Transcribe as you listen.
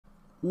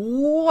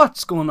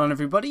What's going on,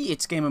 everybody?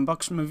 It's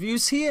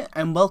GameUnboxingReviews here,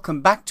 and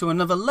welcome back to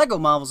another LEGO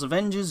Marvel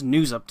Avengers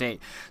news update.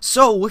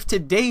 So, with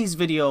today's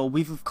video,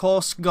 we've of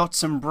course got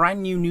some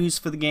brand new news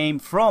for the game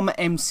from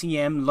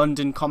MCM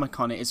London Comic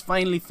Con. It is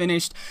finally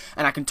finished,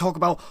 and I can talk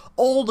about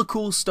all the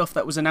cool stuff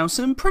that was announced.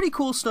 Some pretty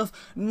cool stuff,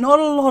 not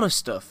a lot of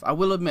stuff, I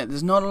will admit.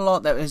 There's not a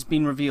lot that has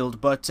been revealed,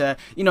 but,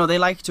 you know, they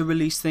like to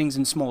release things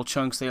in small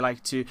chunks. They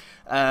like to,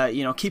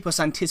 you know, keep us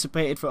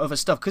anticipated for other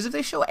stuff, because if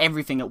they show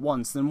everything at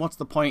once, then what's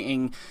the point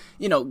in,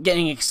 you know,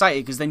 getting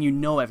excited, because then you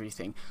know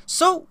everything.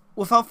 So,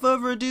 without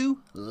further ado,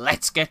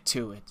 let's get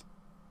to it.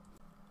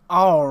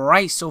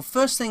 Alright, so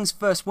first things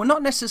first, we're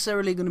not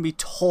necessarily going to be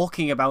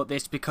talking about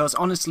this because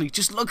honestly,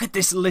 just look at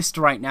this list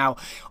right now.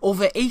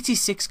 Over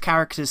 86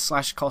 characters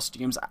slash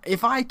costumes.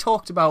 If I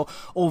talked about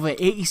over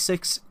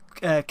 86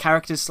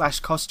 characters slash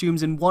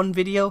costumes in one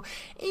video,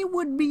 it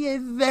would be a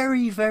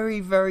very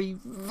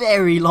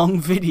long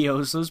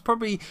video, so there's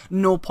probably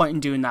no point in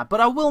doing that, but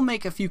I will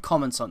make a few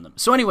comments on them.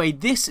 So anyway,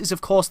 this is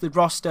of course the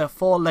roster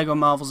for LEGO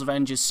Marvel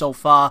Avengers so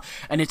far,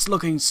 and it's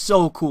looking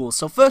so cool.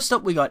 So first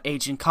up we got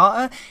Agent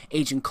Carter,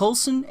 Agent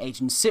Coulson,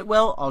 Agent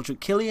Sitwell,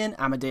 Aldrich Killian,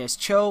 Amadeus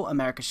Cho,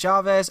 America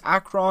Chavez,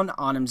 Akron,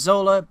 Arnim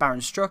Zola,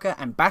 Baron Strucker,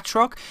 and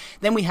Batroc.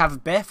 Then we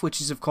have Beth,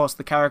 which is of course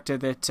the character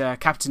that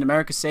Captain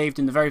America saved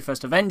in the very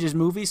first Avengers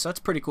movie, so that's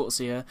pretty cool to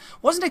see her.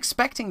 Wasn't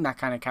expecting that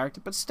kind of character,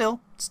 but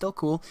still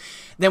cool.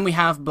 Then we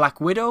have Black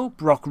Widow,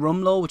 Brock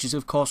Rumlow, which is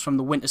of course from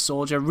the Winter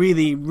Soldier.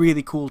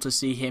 Really cool to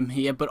see him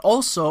here, but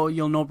also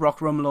you'll know Brock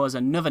Rumlow as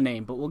another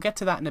name, but we'll get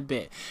to that in a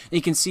bit.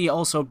 You can see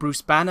also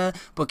Bruce Banner,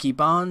 Bucky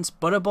Barnes,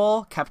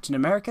 Butterball, Captain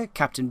America,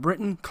 Captain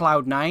Britain,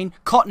 Cloud9,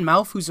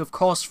 Cottonmouth, who's of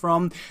course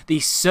from the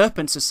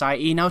Serpent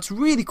Society. Now it's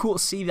really cool to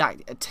see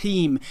that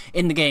team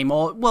in the game,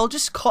 or well,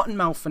 just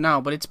Cottonmouth for now,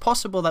 but it's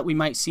possible that we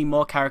might see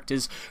more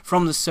characters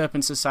from the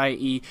Serpent Society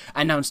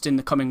announced in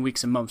the coming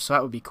weeks and months, so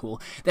that would be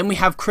cool. Then we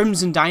have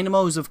Crimson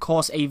Dynamo, who's of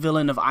course a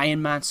villain of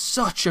Iron Man.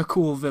 Such a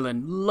cool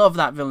villain. Love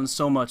that villain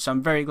so much, so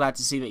I'm very glad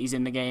to see that he's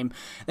in the game.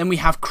 Then we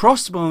have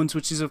Crossbones,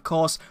 which is of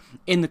course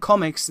in the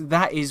comics,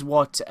 that is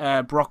what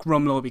Brock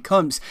Rumlow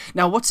becomes.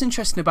 Now what's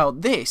interesting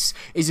about this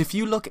is if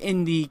you look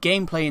in the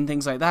gameplay and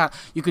things like that,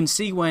 you can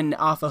see when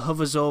Arthur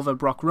hovers over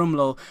Brock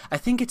Rumlow, I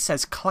think it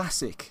says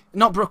Classic.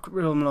 Not Brock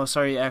Rumlow,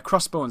 sorry,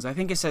 Crossbones. I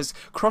think it says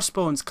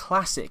Crossbones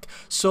Classic.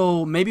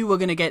 So maybe we're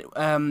going to get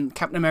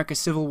Captain America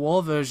Civil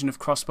War version of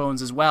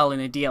Crossbones as well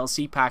in a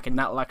DLC pack, and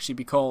that'll actually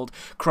be called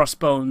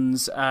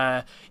Crossbones,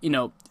 you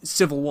know,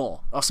 Civil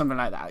War or something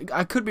like that.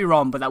 I could be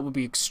wrong, but that would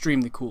be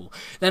extremely cool.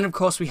 Then of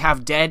course we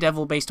have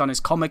Daredevil based on his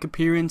comic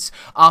appearance.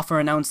 Arthur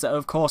announced that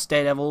of course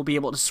Daredevil will be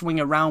able to swing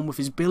around with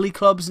his billy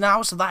clubs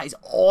now, so that is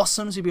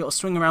awesome. So he'll be able to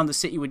swing around the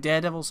city with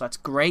Daredevil, so that's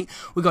great.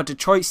 We got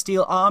Detroit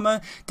Steel Armor,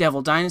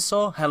 Devil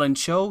Dinosaur, Helen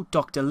Cho,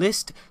 Dr.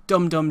 List,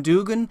 Dum Dum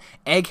Dugan,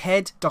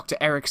 Egghead, Dr.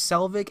 Eric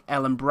Selvig,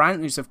 Ellen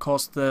Brandt, who's of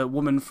course the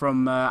woman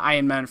from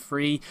Iron Man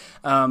 3,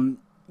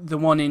 the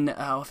one in,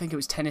 I think it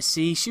was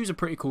Tennessee. She was a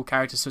pretty cool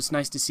character, so it's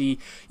nice to see,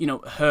 you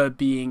know, her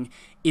being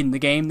in the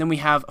game. Then we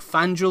have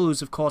Fandral,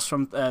 who's of course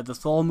from the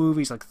Thor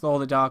movies, like Thor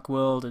the Dark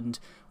World and,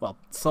 well,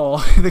 Thor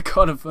the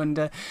God of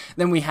Thunder.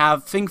 Then we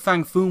have Fin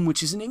Fang Foom,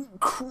 which is an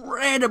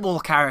incredible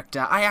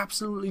character. I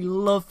absolutely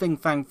love Fin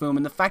Fang Foom,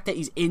 and the fact that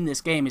he's in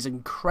this game is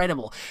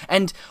incredible.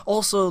 And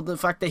also the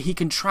fact that he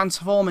can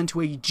transform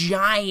into a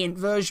giant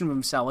version of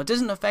himself. It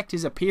doesn't affect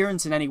his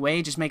appearance in any way,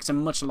 it just makes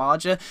him much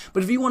larger.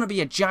 But if you want to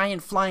be a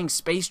giant flying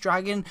space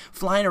dragon,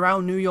 flying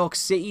around New York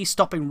City,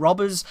 stopping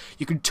robbers,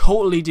 you can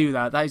totally do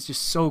that. That is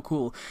just so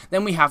cool.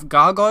 Then we have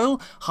Gargoyle,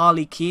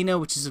 Harley Keener,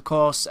 which is of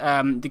course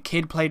the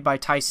kid played by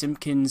Ty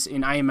Simpkins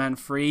in Iron Man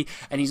 3,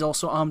 and he's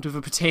also armed with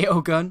a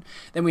potato gun.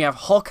 Then we have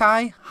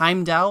Hawkeye,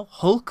 Heimdall,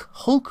 Hulk,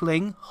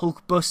 Hulkling,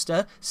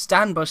 Hulkbuster,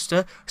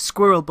 Stanbuster,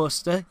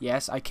 Squirrelbuster.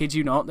 Yes, I kid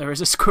you not, there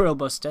is a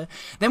Squirrelbuster.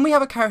 Then we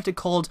have a character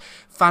called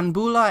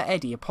Fanbula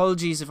Eddie.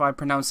 Apologies if I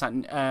pronounce that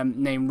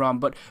name wrong,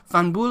 but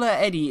Fanbula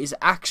Eddie is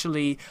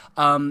actually,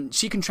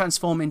 she can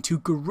transform into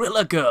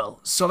Gorilla Girl,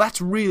 so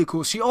that's really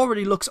cool. She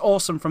already looks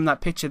awesome from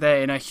that picture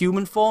there in a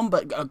human form,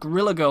 but a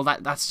Gorilla Girl,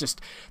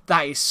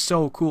 that is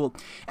so cool.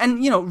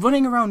 And, you know,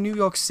 running around New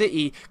York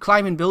City,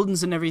 climbing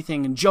buildings and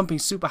everything, and jumping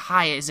super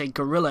high as a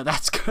gorilla,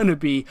 that's gonna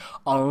be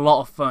a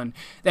lot of fun.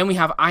 Then we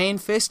have Iron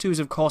Fist, who's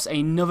of course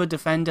another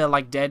defender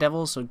like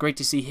Daredevil, so great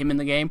to see him in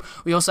the game.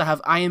 We also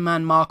have Iron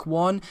Man Mark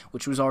 1,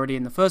 which was already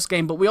in the first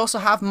game, but we also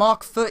have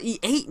Mark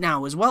 38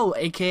 now as well,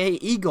 aka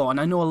Igor, and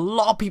I know a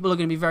lot of people are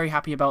going to be very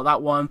happy about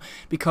that one,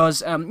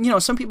 because, you know,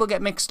 some people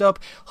get mixed up,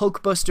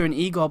 Hulkbuster and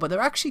Igor, but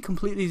they're actually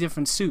completely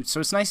different suits, so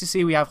it's nice to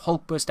see we have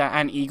Hulkbuster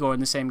and Igor in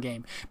the same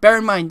game. Bear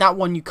in mind, that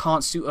one you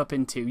can't suit up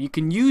into. You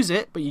can use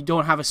it, but you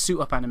don't have a suit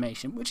up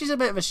animation, which is a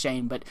bit of a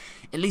shame, but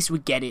at least we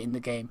get it in the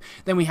game.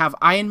 Then we have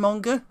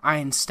Ironmonger,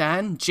 Iron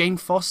Stan, Jane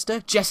Foster,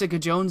 Jessica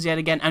Jones, yet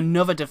again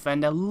another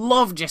defender.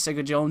 Love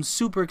Jessica Jones,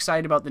 super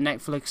excited about the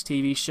Netflix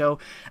TV show.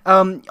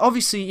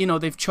 Obviously, you know,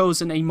 they've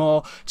chosen a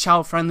more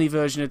child-friendly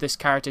version of this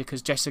character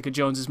because Jessica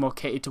Jones is more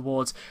catered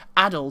towards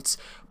adults,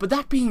 but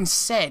that being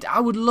said, I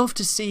would love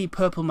to see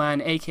Purple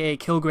Man, aka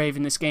Kilgrave Kilgrave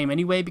in this game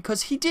anyway,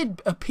 because he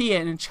did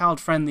appear in a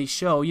child-friendly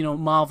show, you know,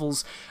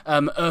 Marvel's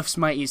Earth's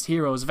Mightiest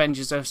Heroes,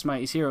 Avengers Earth's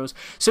Mightiest Heroes.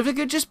 So if they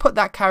could just put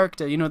that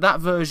character, you know, that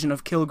version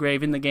of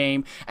Kilgrave in the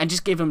game and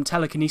just give him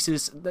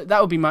telekinesis,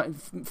 that would be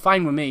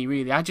fine with me,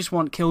 really. I just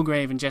want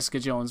Kilgrave and Jessica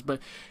Jones, but,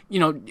 you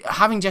know,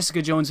 having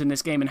Jessica Jones in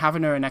this game and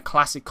having her in a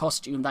classic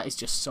costume, that is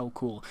just so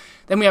cool.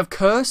 Then we have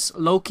Curse,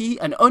 Loki,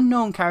 an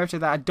unknown character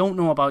that I don't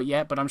know about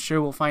yet, but I'm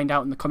sure we'll find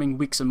out in the coming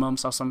weeks and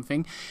months or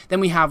something. Then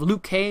we have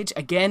Luke Cage,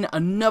 again,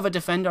 another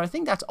Defender. I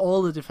think that's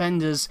all the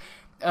Defenders,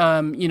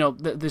 you know,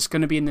 there's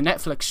going to be in the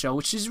Netflix show,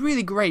 which is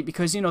really great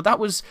because, you know, that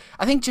was,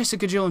 I think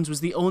Jessica Jones was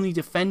the only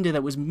Defender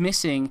that was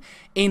missing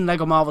in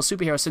LEGO Marvel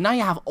Superheroes, so now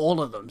you have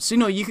all of them. So, you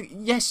know,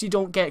 yes, you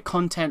don't get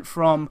content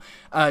from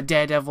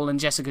Daredevil and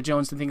Jessica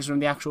Jones and things from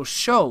the actual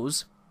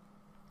shows,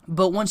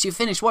 but once you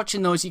finish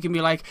watching those, you can be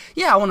like,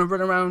 yeah, I want to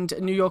run around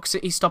New York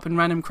City stopping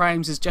random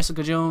crimes as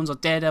Jessica Jones or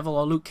Daredevil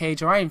or Luke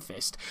Cage or Iron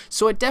Fist.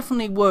 So it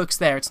definitely works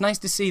there. It's nice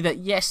to see that,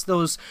 yes,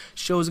 those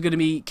shows are going to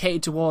be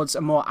catered towards a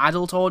more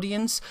adult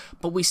audience,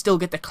 but we still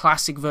get the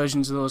classic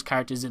versions of those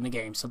characters in the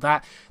game. So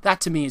that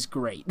to me is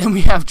great. Then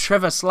we have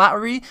Trevor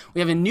Slattery. We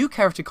have a new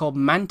character called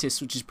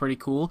Mantis, which is pretty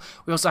cool.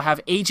 We also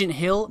have Agent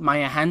Hill,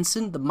 Maya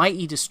Hansen, the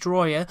Mighty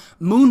Destroyer,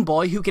 Moon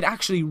Boy, who can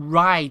actually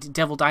ride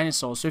Devil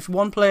Dinosaurs. So if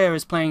one player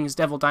is playing as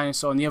Devil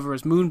Dinosaur and the other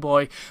is Moon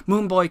Boy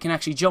can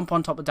actually jump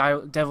on top of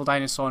Devil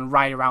Dinosaur and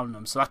ride around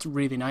them, so that's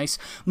really nice.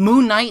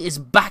 Moon Knight is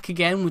back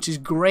again, which is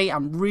great. I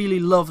really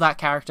love that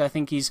character. I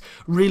think he's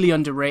really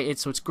underrated,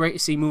 so it's great to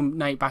see Moon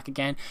Knight back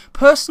again.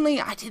 Personally,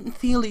 I didn't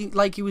feel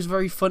like he was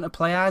very fun to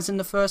play as in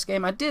the first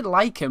game. I did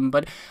like him,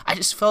 but I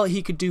just felt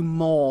he could do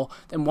more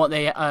than what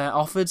they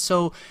offered.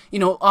 So, you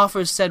know,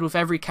 Arthur said with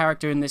every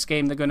character in this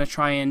game, they're going to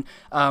try and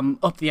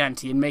up the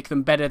ante and make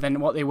them better than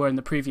what they were in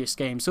the previous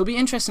game. So it'll be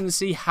interesting to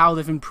see how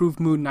they've improved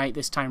Moon Knight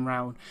this time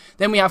round.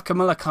 Then we have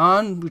Kamala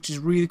Khan, which is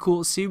really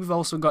cool to see. We've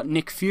also got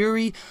Nick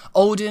Fury,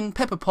 Odin,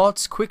 Pepper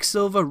Potts,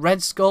 Quicksilver,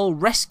 Red Skull,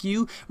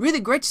 Rescue. Really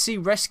great to see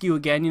Rescue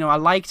again. You know, I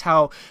liked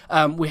how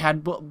we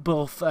had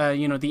both,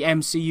 you know, the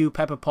MCU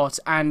Pepper Potts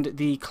and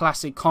the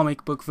classic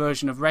comic book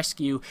version of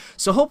Rescue.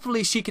 So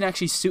hopefully she can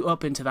actually suit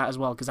up into that as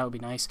well, because that would be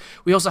nice.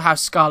 We also have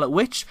Scarlet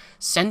Witch,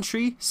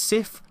 Sentry,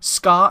 Sif,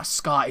 Scar.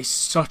 Scar is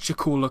such a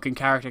cool looking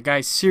character,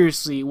 guys.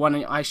 Seriously,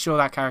 when I show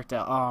that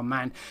character, oh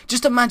man,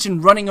 just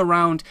imagine running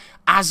around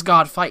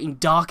Asgard fighting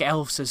dark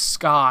elves as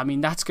Scar. I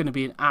mean, that's going to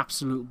be an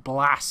absolute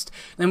blast.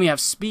 Then we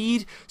have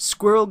Speed,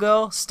 Squirrel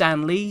Girl,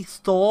 Stan Lee,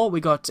 Thor. We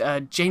got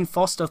Jane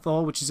Foster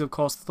Thor, which is of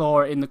course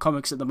Thor in the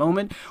comics at the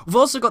moment. We've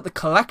also got the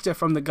Collector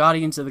from the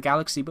Guardians of the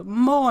Galaxy, but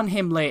more on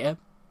him later.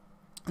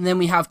 And then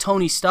we have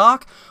Tony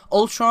Stark,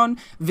 Ultron,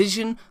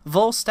 Vision,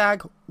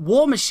 Volstagg,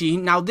 War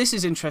Machine. Now this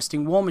is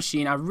interesting, War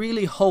Machine. I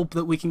really hope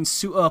that we can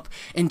suit up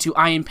into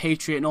Iron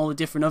Patriot and all the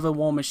different other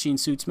War Machine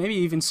suits, maybe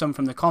even some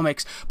from the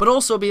comics, but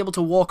also be able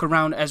to walk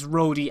around as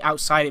Rhodey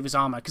outside of his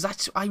armor,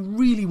 because I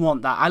really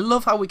want that. I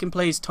love how we can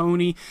play as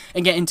Tony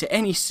and get into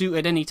any suit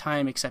at any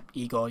time except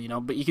Igor, you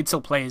know, but you can still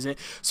play as it.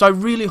 So I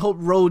really hope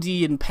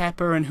Rhodey and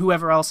Pepper and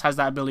whoever else has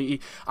that ability,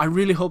 I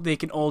really hope they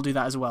can all do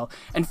that as well.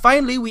 And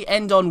finally, we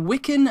end on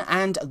Wiccan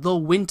and the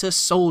Winter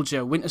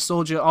Soldier. Winter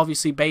Soldier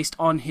obviously based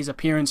on his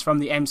appearance from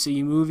the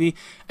MCU movie.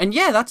 And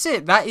yeah, that's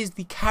it. That is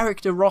the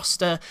character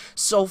roster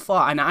so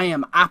far, and I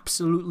am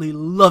absolutely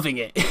loving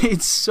it.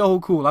 It's so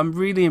cool. I'm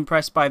really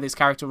impressed by this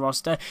character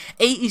roster.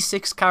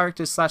 86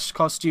 characters /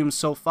 costumes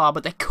so far,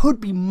 but there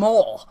could be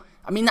more.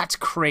 I mean, that's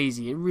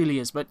crazy. It really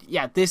is. But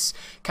yeah, this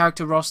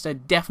character roster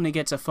definitely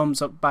gets a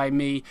thumbs up by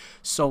me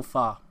so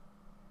far.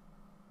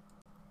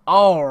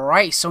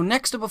 Alright, so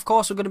next up, of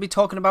course, we're going to be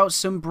talking about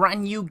some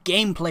brand new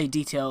gameplay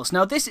details.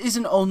 Now, this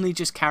isn't only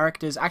just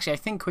characters. Actually, I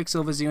think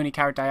Quicksilver's the only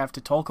character I have to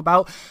talk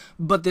about,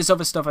 but there's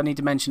other stuff I need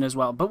to mention as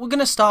well. But we're going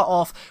to start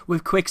off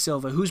with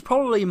Quicksilver, who's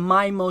probably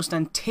my most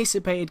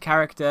anticipated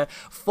character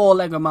for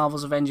LEGO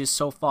Marvel's Avengers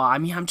so far. I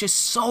mean, I'm just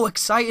so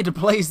excited to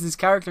play as this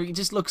character. He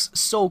just looks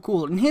so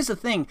cool. And here's the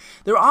thing,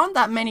 there aren't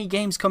that many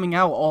games coming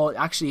out or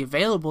actually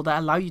available that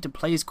allow you to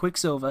play as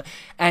Quicksilver.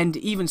 And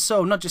even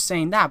so, not just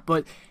saying that,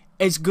 but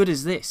as good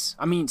as this.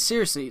 I mean,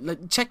 seriously,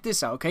 check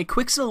this out, okay?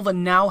 Quicksilver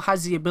now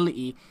has the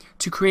ability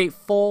to create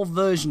 4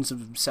 versions of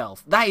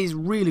himself. That is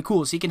really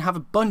cool. So you can have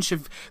a bunch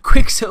of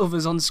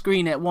Quicksilvers on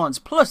screen at once,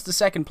 plus the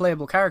second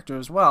playable character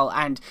as well,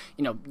 and,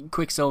 you know,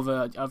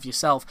 Quicksilver of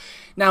yourself.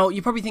 Now,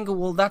 you're probably thinking,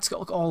 well, that's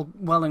all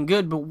well and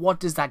good, but what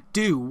does that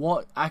do?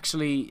 What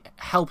actually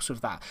helps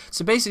with that?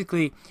 So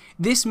basically,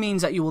 this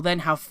means that you will then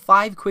have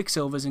 5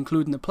 Quicksilvers,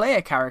 including the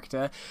player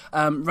character,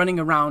 running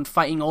around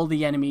fighting all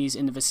the enemies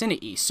in the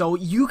vicinity. So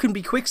you can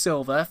be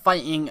Quicksilver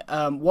fighting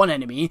one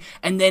enemy,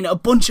 and then a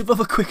bunch of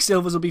other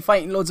Quicksilvers will be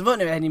fighting loads of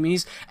other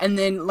enemies, and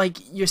then like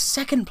your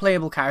second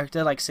playable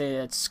character, like say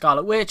it's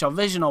Scarlet Witch or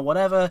Vision or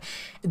whatever,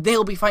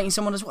 they'll be fighting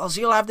someone as well.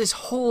 So you'll have this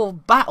whole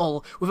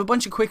battle with a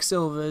bunch of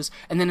Quicksilvers,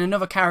 and then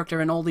another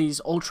character and all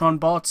these Ultron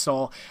bots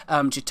or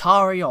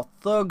Chitauri or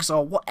thugs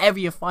or whatever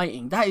you're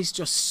fighting. That is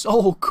just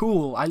so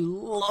cool. I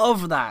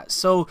love that.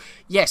 So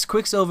yes,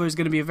 Quicksilver is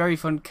going to be a very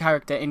fun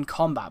character in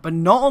combat, but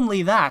not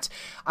only that,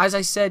 as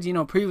I said, you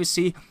know,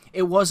 previously,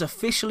 it was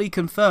officially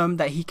confirmed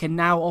that he can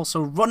now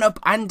also run up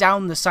and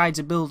down the sides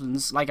of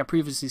buildings, like I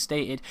previously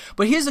stated.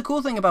 But here's the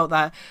cool thing about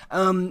that.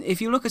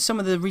 If you look at some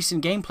of the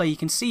recent gameplay, you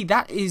can see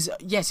that is,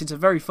 yes, it's a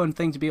very fun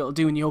thing to be able to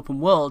do in the open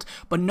world,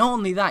 but not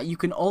only that, you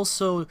can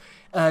also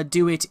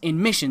do it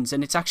in missions,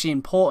 and it's actually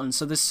important.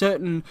 So there's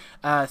certain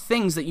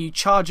things that you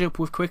charge up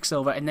with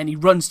Quicksilver, and then he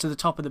runs to the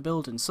top of the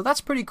building. So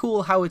that's pretty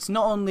cool how it's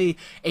not only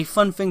a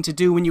fun thing to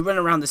do when you run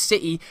around the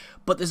city,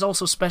 but there's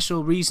also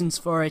special reasons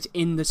for it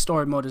in the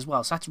story mode as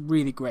well. So that's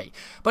really great.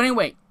 But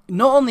anyway,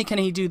 not only can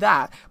he do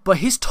that, but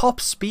his top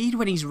speed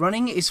when he's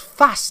running is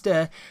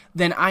faster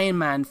than Iron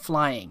Man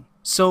flying.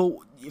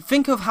 So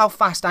think of how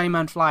fast Iron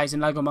Man flies in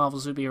LEGO Marvel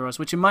Superheroes,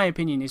 which in my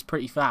opinion is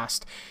pretty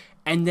fast.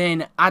 And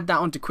then add that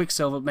onto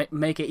Quicksilver,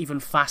 make it even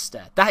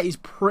faster. That is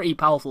pretty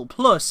powerful.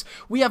 Plus,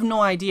 we have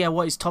no idea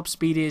what his top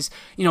speed is.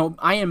 You know,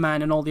 Iron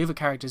Man and all the other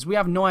characters, we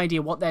have no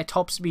idea what their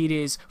top speed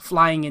is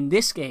flying in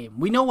this game.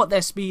 We know what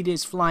their speed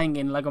is flying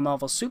in LEGO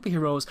Marvel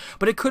Superheroes,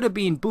 but it could have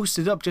been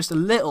boosted up just a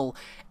little.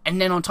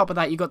 And then on top of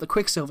that, you got the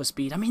Quicksilver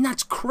speed. I mean,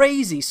 that's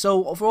crazy.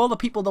 So for all the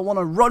people that want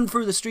to run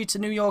through the streets of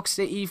New York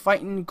City,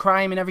 fighting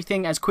crime and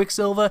everything as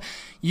Quicksilver,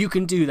 you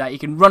can do that. You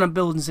can run up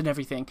buildings and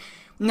everything.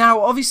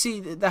 Now, obviously,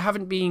 they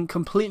haven't been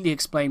completely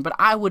explained, but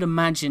I would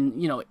imagine,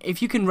 you know,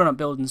 if you can run up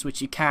buildings,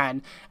 which you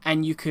can,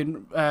 and you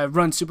can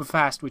run super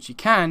fast, which you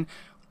can,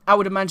 I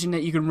would imagine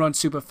that you can run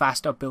super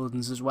fast up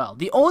buildings as well.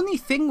 The only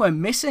thing we're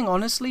missing,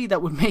 honestly,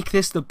 that would make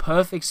this the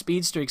perfect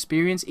speedster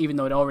experience, even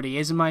though it already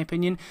is, in my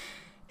opinion,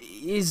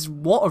 is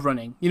water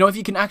running. You know, if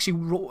you can actually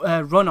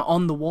run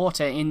on the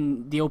water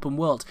in the open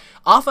world.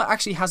 Arthur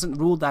actually hasn't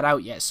ruled that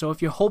out yet, so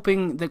if you're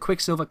hoping that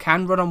Quicksilver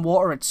can run on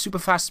water at super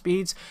fast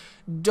speeds,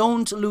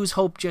 don't lose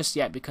hope just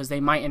yet, because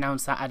they might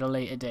announce that at a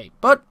later date.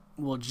 But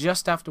we'll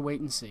just have to wait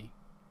and see.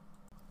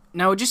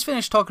 Now, we just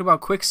finished talking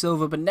about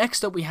Quicksilver, but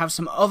next up we have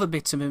some other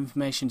bits of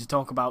information to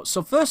talk about.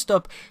 So first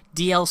up,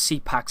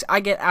 DLC packs. I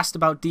get asked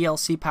about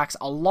DLC packs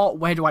a lot.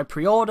 Where do I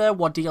pre-order?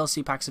 What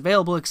DLC packs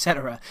available?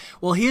 Etc.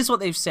 Well, here's what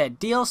they've said.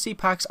 DLC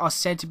packs are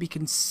said to be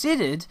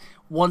considered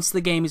once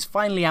the game is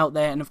finally out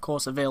there and of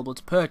course available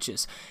to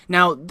purchase.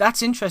 Now,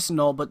 that's interesting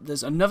and all, but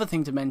there's another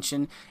thing to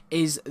mention,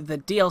 is the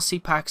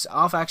DLC packs.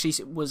 Arthur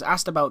actually was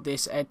asked about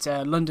this at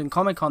London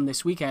Comic Con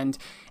this weekend,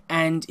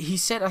 and he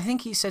said, I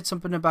think he said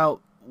something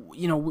about,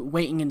 you know,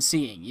 waiting and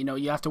seeing. You know,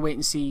 you have to wait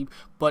and see,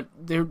 but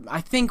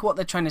I think what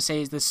they're trying to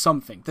say is there's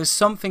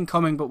something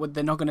coming, but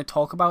they're not going to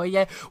talk about it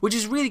yet, which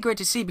is really great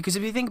to see, because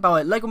if you think about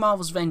it, LEGO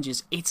Marvel's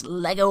Avengers, it's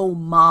LEGO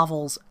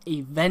Marvel's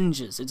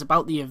Avengers. It's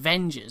about the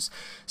Avengers.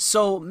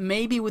 So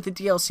maybe with the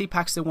DLC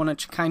packs, they want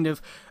to kind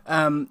of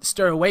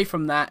stir away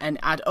from that and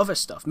add other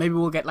stuff. Maybe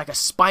we'll get like a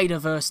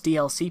Spider-Verse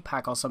DLC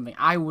pack or something.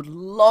 I would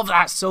love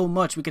that so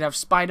much. We could have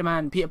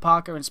Spider-Man, Peter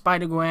Parker, and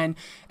Spider-Gwen,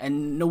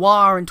 and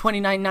Noir, and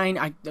 2099.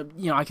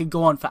 I could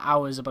go on for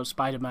hours about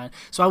Spider-Man.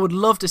 So I would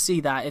love to see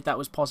that if that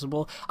was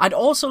possible. I'd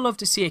also love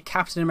to see a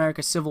Captain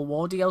America Civil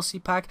War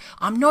DLC pack.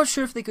 I'm not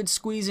sure if they could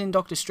squeeze in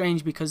Doctor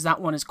Strange, because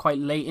that one is quite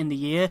late in the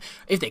year.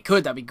 If they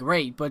could, that'd be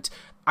great, but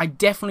I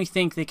definitely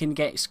think they can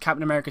get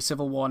Captain America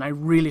Civil War, and I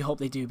really hope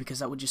they do, because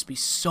that would just be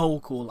so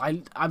cool.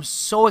 I'm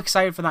so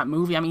excited for that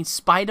movie. I mean,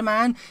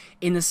 Spider-Man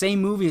in the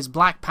same movie as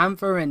Black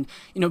Panther and,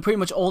 you know, pretty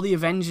much all the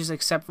Avengers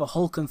except for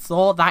Hulk and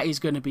Thor, that is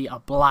going to be a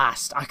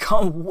blast. I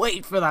can't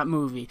wait for that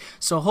movie.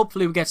 So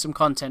hopefully we get some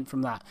content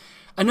from that.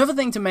 Another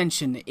thing to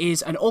mention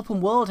is an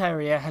open world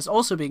area has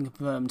also been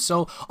confirmed.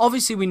 So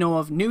obviously we know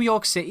of New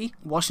York City,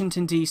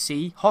 Washington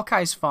DC,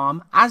 Hawkeye's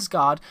Farm,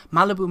 Asgard,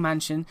 Malibu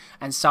Mansion,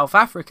 and South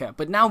Africa.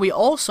 But now we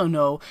also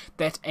know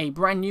that a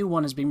brand new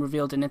one has been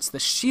revealed, and it's the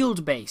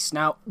SHIELD base.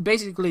 Now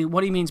basically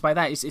what he means by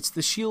that is it's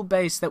the SHIELD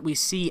base that we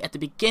see at the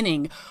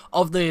beginning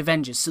of the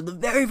Avengers. So the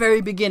very,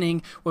 very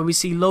beginning, where we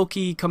see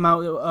Loki come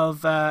out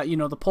of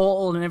the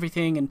portal and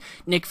everything, and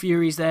Nick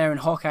Fury's there, and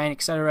Hawkeye, and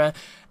etc.,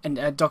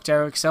 and Dr.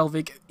 Eric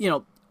Selvig, you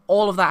know,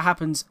 all of that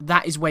happens.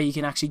 That is where you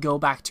can actually go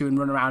back to and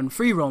run around and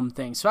free roam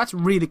things. So that's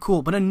really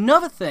cool. But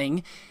another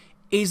thing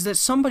is that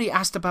somebody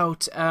asked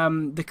about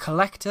the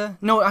Collector.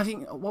 No, I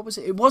think, what was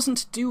it? It wasn't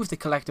to do with the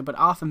Collector, but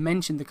Arthur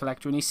mentioned the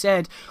Collector, and he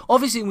said,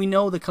 obviously we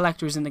know the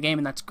Collector is in the game,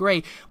 and that's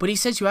great, but he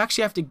says you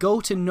actually have to go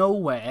to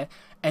nowhere,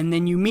 and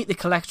then you meet the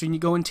Collector, and you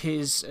go into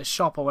his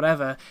shop or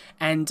whatever,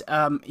 and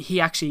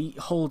he actually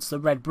holds the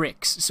red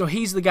bricks. So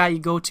he's the guy you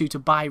go to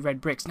buy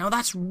red bricks. Now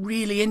that's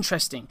really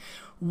interesting.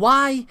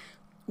 Why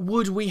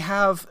would we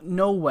have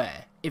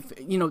nowhere? If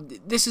you know,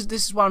 this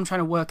is what I'm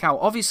trying to work out.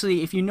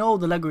 Obviously, if you know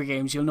the LEGO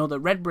games, you'll know that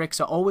red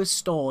bricks are always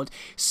stored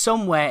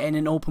somewhere in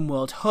an open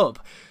world hub.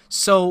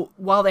 So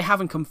while they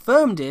haven't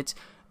confirmed it,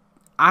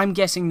 I'm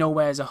guessing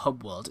nowhere is a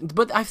hub world.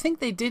 But I think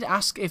they did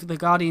ask if the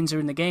Guardians are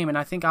in the game, and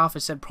I think Arthur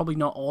said probably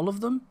not all of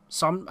them.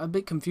 So I'm a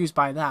bit confused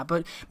by that.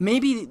 But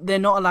maybe they're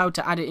not allowed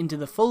to add it into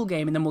the full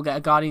game, and then we'll get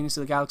a Guardians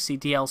of the Galaxy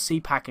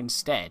DLC pack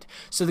instead.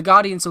 So the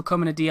Guardians will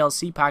come in a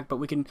DLC pack, but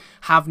we can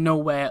have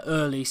nowhere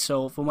early.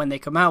 So for when they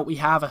come out, we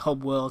have a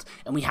hub world,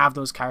 and we have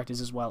those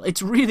characters as well.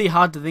 It's really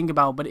hard to think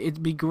about, but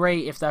it'd be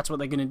great if that's what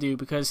they're going to do,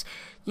 because,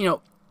 you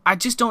know, I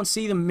just don't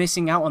see them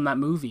missing out on that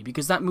movie,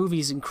 because that movie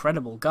is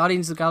incredible.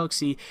 Guardians of the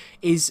Galaxy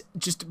is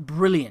just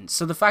brilliant.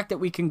 So the fact that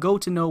we can go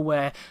to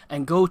nowhere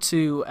and go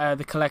to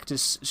the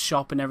collector's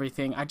shop and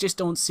everything, I just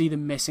don't see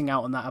them missing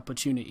out on that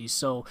opportunity.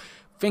 So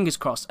fingers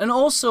crossed. And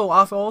also,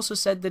 Arthur also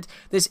said that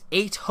there's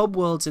 8 hub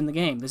worlds in the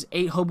game. There's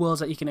 8 hub worlds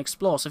that you can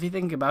explore. So if you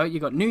think about it,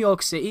 you've got New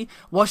York City,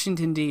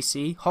 Washington,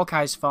 D.C.,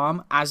 Hawkeye's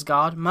Farm,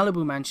 Asgard,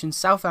 Malibu Mansion,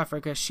 South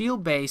Africa,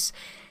 Shield Base,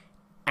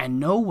 and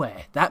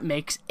Nowhere. That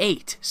makes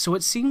 8. So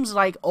it seems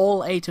like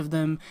all 8 of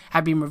them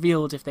have been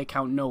revealed if they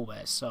count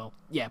Nowhere. So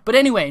yeah, but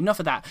anyway, enough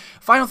of that.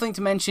 Final thing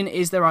to mention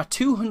is there are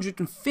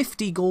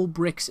 250 gold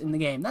bricks in the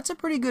game. That's a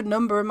pretty good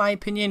number in my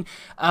opinion.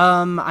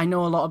 I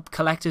know a lot of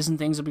collectors and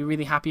things will be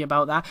really happy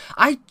about that.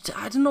 I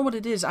don't know what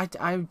it is.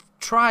 I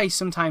try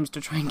sometimes to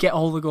try and get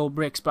all the gold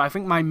bricks, but I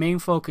think my main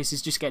focus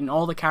is just getting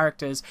all the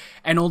characters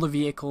and all the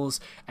vehicles,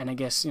 and I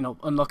guess, you know,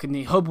 unlocking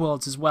the hub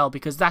worlds as well,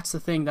 because that's the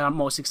thing that I'm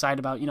most excited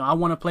about. You know, I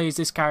want to play as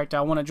this character,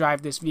 I want to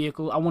drive this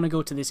vehicle, I want to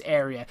go to this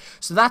area.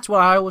 So that's what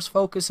I always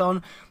focus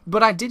on.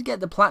 But I did get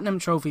the Platinum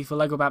Trophy for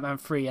LEGO Batman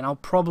 3, and I'll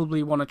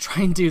probably want to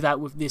try and do that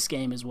with this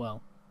game as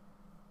well.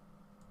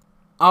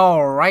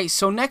 Alright,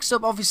 so next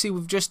up, obviously,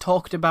 we've just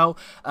talked about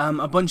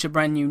a bunch of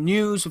brand new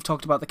news. We've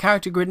talked about the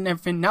character grid and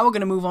everything. Now we're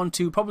going to move on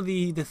to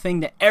probably the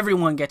thing that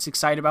everyone gets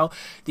excited about,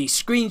 the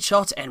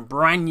screenshots and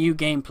brand new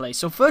gameplay.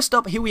 So first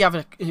up, here we have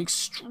an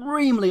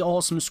extremely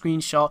awesome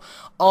screenshot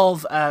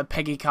of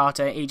Peggy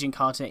Carter, Agent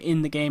Carter,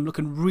 in the game,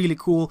 looking really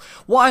cool.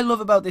 What I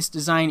love about this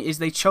design is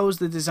they chose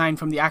the design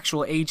from the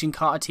actual Agent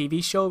Carter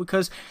TV show,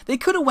 because they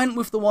could have went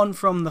with the one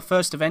from the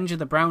first Avenger,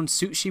 the brown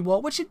suit she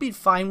wore, which I'd be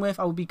fine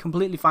with. I would be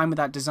completely fine with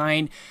that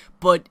design.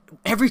 But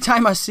every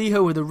time I see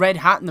her with the red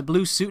hat and the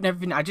blue suit and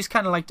everything, I just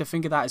kind of like to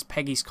think of that as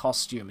Peggy's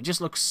costume. It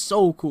just looks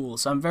so cool,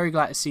 so I'm very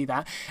glad to see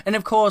that. And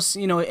of course,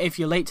 you know, if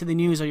you're late to the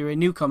news or you're a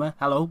newcomer,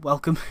 hello,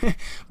 welcome.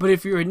 But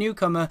if you're a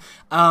newcomer,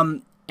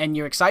 and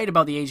you're excited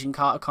about the Agent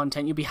Carter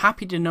content, you'll be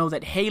happy to know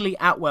that Hayley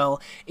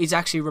Atwell is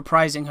actually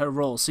reprising her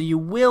role. So you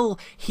will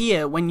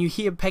hear, when you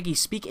hear Peggy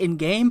speak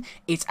in-game,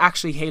 it's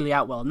actually Hayley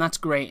Atwell, and that's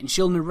great. And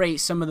she'll narrate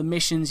some of the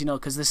missions, you know,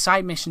 because there's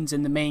side missions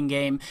in the main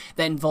game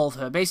that involve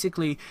her.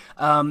 Basically,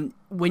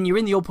 when you're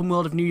in the open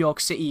world of New York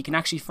City, you can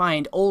actually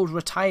find old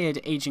retired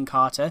Agent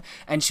Carter,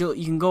 and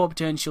you can go up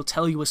to her and she'll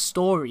tell you a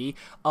story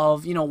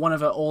of, you know, one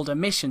of her older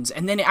missions,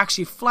 and then it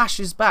actually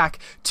flashes back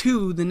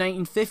to the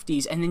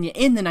 1950s, and then you're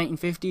in the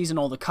 1950s, and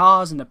all the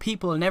cars and the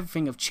people and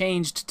everything have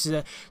changed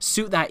to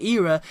suit that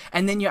era,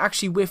 and then you're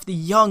actually with the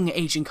young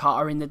Agent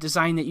Carter in the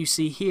design that you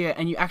see here,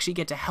 and you actually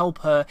get to help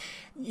her,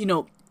 you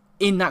know,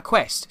 in that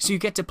quest. So you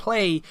get to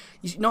play,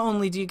 not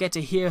only do you get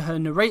to hear her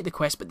narrate the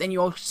quest, but then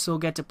you also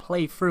get to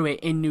play through it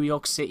in New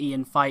York City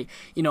and fight,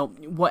 you know,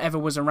 whatever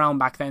was around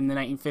back then in the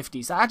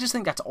 1950s. I just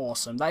think that's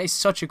awesome. That is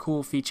such a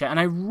cool feature, and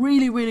I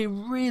really, really,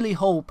 really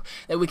hope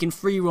that we can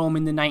free roam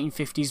in the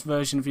 1950s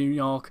version of New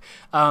York,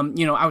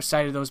 you know,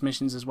 outside of those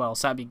missions as well,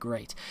 so that'd be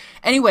great.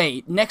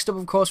 Anyway, next up,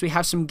 of course, we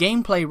have some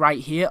gameplay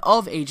right here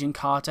of Agent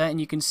Carter, and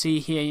you can see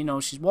here, you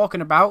know, she's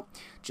walking about,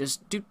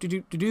 just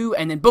do,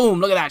 and then boom,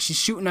 look at that, she's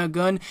shooting her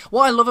gun.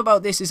 What I love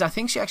about this is I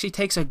think she actually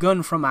takes a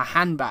gun from her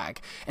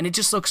handbag, and it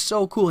just looks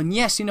so cool. And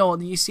yes, you know,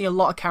 you see a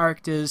lot of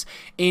characters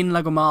in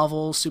LEGO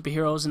Marvel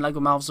Superheroes and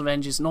LEGO Marvel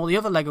Avengers and all the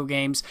other LEGO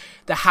games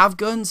that have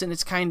guns, and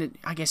it's kind of,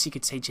 I guess you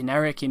could say,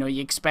 generic. You know,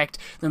 you expect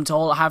them to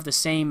all have the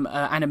same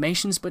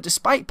animations, but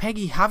despite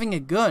Peggy having a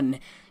gun,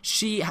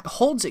 she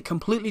holds it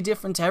completely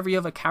different to every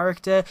other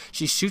character,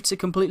 she shoots it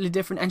completely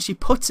different, and she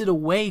puts it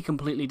away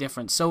completely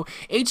different. So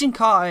Agent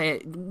Carter,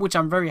 which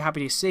I'm very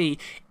happy to see,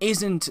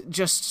 isn't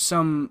just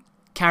some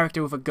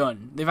character with a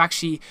gun. They've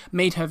actually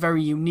made her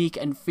very unique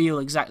and feel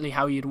exactly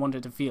how you'd want her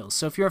to feel.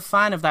 So if you're a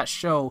fan of that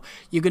show,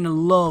 you're going to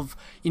love,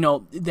 you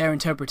know, their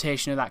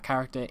interpretation of that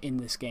character in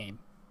this game.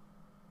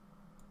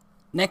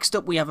 Next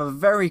up, we have a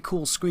very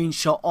cool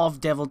screenshot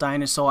of Devil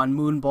Dinosaur and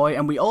Moon Boy,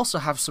 and we also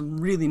have some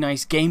really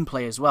nice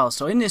gameplay as well.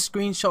 So in this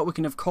screenshot, we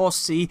can of course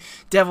see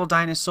Devil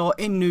Dinosaur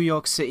in New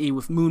York City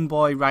with Moon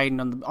Boy riding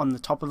on the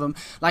top of him.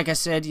 Like I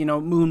said, you know,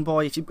 Moon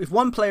Boy, if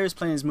one player is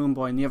playing as Moon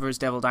Boy and the other is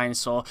Devil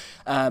Dinosaur,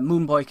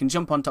 Moon Boy can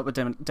jump on top of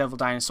Devil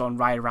Dinosaur and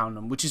ride around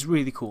them, which is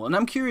really cool. And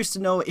I'm curious to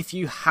know if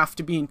you have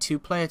to be in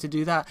 2-player to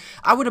do that.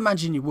 I would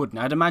imagine you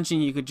wouldn't. I'd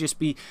imagine you could just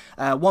be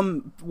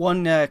one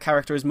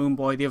character is Moon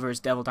Boy, the other is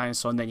Devil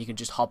Dinosaur, and then you can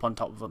just hop on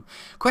top of them.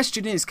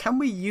 Question is, can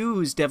we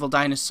use Devil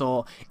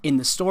Dinosaur in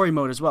the story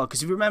mode as well?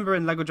 Because if you remember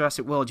in LEGO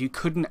Jurassic World, you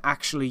couldn't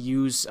actually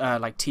use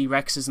like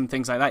T-Rexes and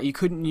things like that. You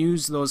couldn't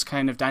use those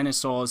kind of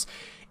dinosaurs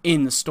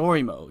in the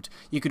story mode.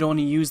 You could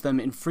only use them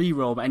in free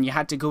roam, and you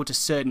had to go to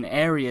certain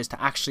areas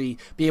to actually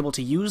be able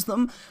to use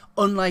them.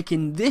 Unlike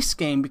in this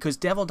game, because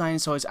Devil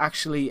Dinosaur is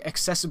actually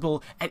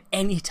accessible at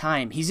any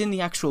time. He's in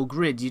the actual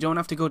grid. You don't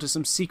have to go to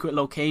some secret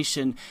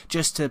location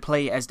just to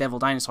play as Devil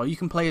Dinosaur. You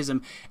can play as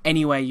him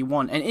anywhere you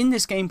want. And in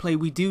this gameplay,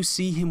 we do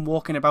see him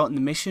walking about in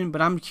the mission,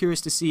 but I'm curious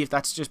to see if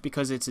that's just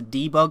because it's a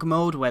debug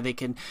mode where they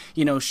can,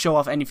 you know, show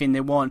off anything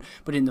they want.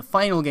 But in the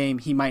final game,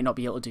 he might not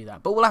be able to do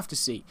that. But we'll have to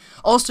see.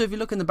 Also, if you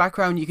look in the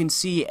background, you can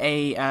see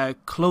a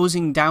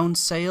closing down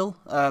sale,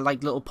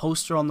 like little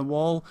poster on the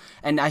wall,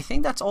 and I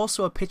think that's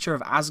also a picture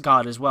of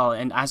Asgard as well,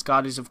 and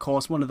Asgard is of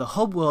course one of the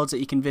hub worlds that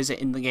you can visit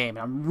in the game,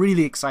 and I'm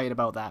really excited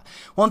about that.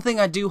 One thing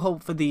I do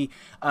hope for the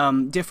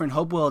different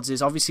hub worlds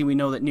is, obviously we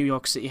know that New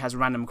York City has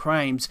random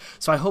crimes,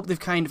 so I hope they've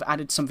kind of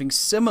added something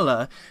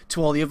similar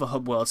to all the other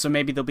hub worlds. So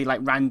maybe there'll be like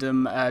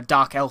random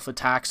dark elf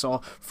attacks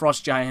or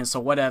frost giants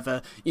or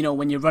whatever, you know,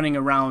 when you're running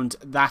around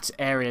that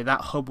area,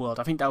 that hub world.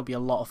 I think that would be a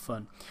lot of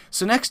fun.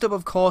 So next up,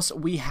 of course,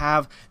 we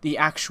have the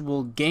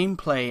actual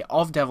gameplay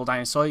of Devil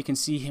Dinosaur. You can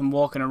see him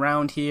walking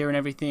around here and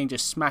everything,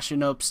 just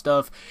smashing up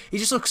stuff. He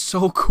just looks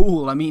so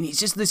cool. I mean, he's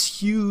just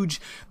this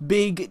huge,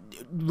 big,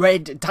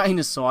 red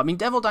dinosaur. I mean,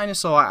 Devil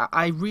Dinosaur,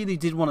 I really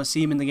did want to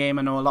see him in the game.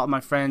 I know a lot of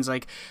my friends,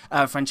 like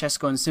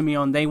Francesco and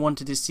Simeon, they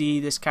wanted to see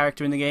this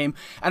character in the game,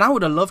 and I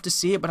would have loved to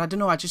see it, but I don't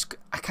know, I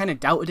kind of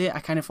doubted it. I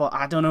kind of thought,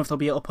 I don't know if they'll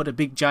be able to put a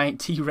big giant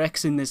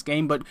T-Rex in this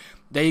game, but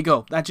there you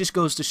go. That just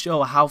goes to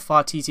show how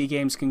far TT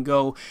Games can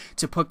go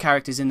to put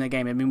characters in their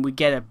game. I mean, we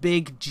get a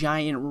big,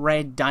 giant,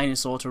 red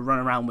dinosaur to run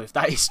around with.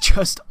 That is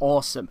just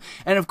awesome.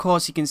 And of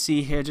course, you can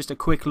see here just a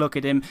quick look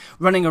at him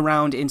running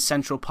around in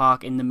Central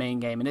Park in the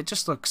main game, and it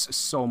just looks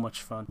so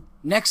much fun.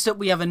 Next up,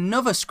 we have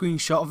another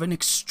screenshot of an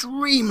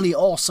extremely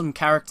awesome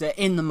character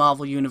in the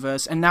Marvel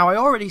Universe, and now I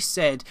already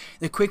said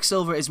that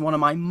Quicksilver is one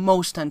of my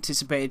most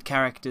anticipated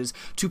characters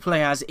to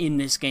play as in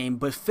this game,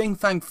 but Fin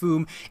Fang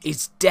Foom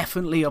is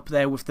definitely up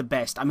there with the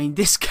best. I mean,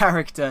 this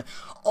character,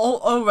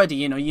 already,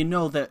 you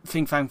know that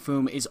Fin Fang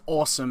Foom is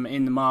awesome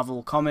in the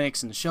Marvel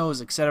comics and the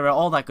shows, etc.,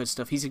 all that good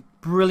stuff. He's a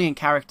brilliant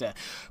character,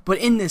 but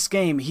in this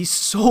game, he's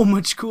so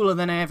much cooler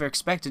than I ever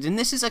expected, and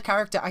this is a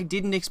character I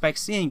didn't expect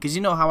seeing, because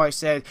you know how I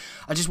said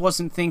I just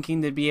wasn't thinking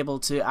they'd be able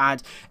to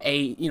add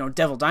a,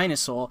 Devil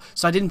Dinosaur,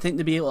 so I didn't think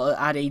they'd be able to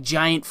add a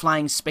giant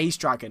flying space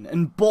dragon,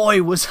 and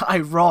boy was I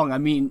wrong. I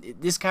mean,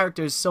 this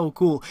character is so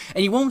cool,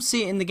 and you won't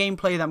see it in the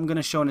gameplay that I'm going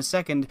to show in a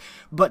second,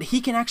 but he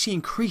can actually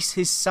increase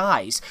his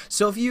size.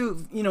 So if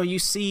you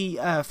see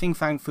Fin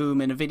Fang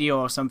Foom in a video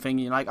or something,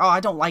 you're like, oh,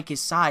 I don't like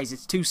his size,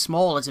 it's too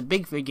small, it's a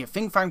big figure,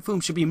 Fin Fang Foom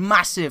should be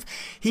massive.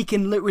 He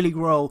can literally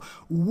grow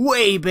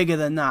way bigger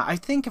than that. I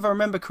think, if I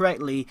remember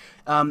correctly,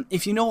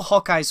 if you know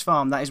Hawkeye's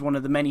farm, that is one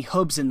of the many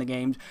hubs in the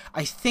game.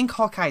 I think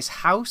Hawkeye's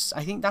house,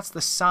 I think that's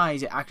the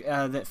size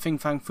that Fin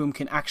Fang Foom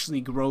can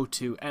actually grow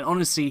to, and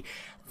honestly,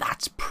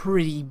 that's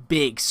pretty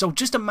big. So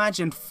just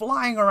imagine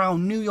flying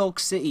around New York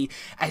City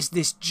as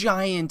this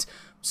giant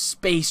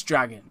space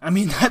dragon. I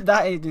mean,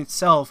 that in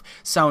itself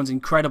sounds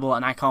incredible,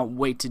 and I can't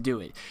wait to do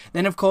it.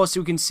 Then of course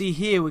we can see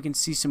here, we can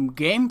see some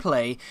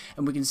gameplay,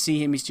 and we can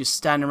see him, he's just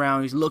standing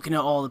around, he's looking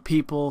at all the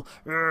people,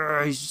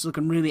 he's just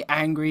looking really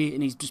angry,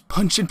 and he's just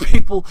punching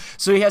people.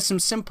 So he has some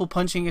simple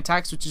punching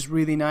attacks, which is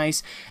really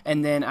nice,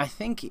 and then I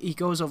think he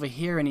goes over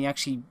here and he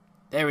actually,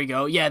 there we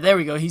go. Yeah, there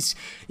we go.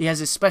 He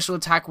has a special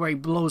attack where he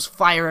blows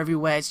fire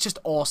everywhere. It's just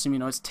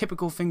awesome, It's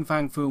typical Fin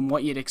Fang Foom,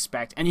 what you'd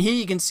expect. And here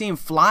you can see him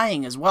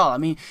flying as well. I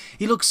mean,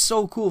 he looks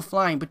so cool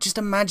flying, but just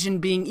imagine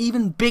being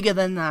even bigger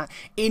than that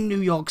in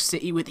New York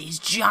City with these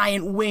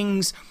giant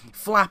wings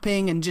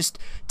flapping and just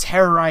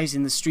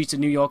terrorizing the streets of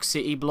New York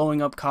City, blowing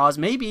up cars.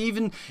 Maybe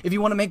even if you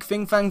want to make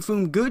Fin Fang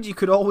Foom good, you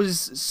could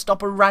always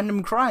stop a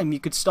random crime. You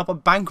could stop a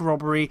bank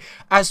robbery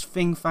as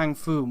Fin Fang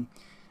Foom.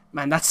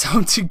 Man, that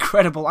sounds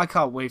incredible. I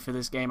can't wait for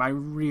this game. I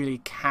really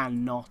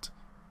cannot.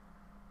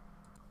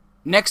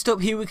 Next up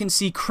here we can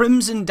see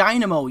Crimson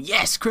Dynamo.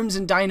 Yes,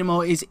 Crimson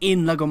Dynamo is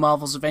in LEGO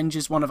Marvel's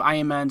Avengers, one of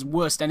Iron Man's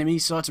worst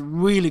enemies, so it's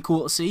really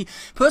cool to see.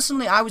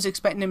 Personally, I was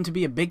expecting him to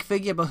be a big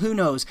figure, but who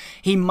knows?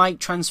 He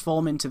might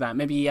transform into that.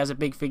 Maybe he has a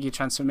big figure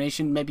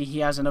transformation, maybe he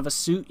has another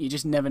suit, you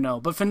just never know.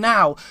 But for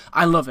now,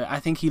 I love it.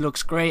 I think he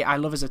looks great. I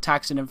love his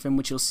attacks and everything,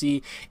 which you'll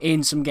see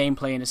in some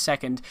gameplay in a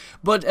second.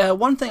 But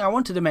one thing I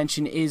wanted to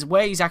mention is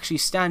where he's actually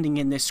standing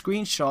in this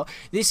screenshot.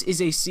 This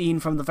is a scene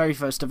from the very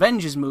first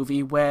Avengers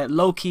movie where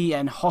Loki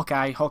and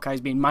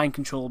Hawkeye's being mind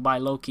controlled by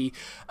Loki,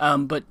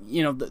 but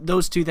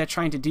those two, they're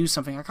trying to do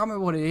something. I can't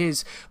remember what it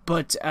is,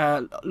 but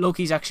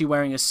Loki's actually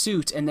wearing a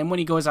suit, and then when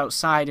he goes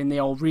outside and they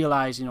all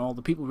realize, all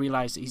the people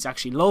realize that he's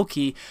actually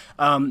Loki,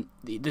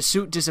 the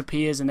suit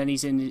disappears, and then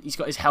he's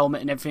got his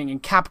helmet and everything,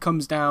 and Cap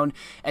comes down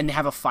and they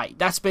have a fight.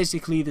 That's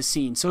basically the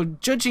scene. So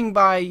judging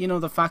by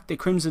the fact that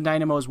Crimson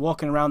Dynamo is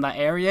walking around that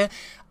area,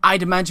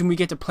 I'd imagine we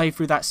get to play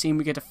through that scene.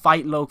 We get to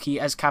fight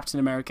Loki as Captain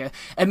America,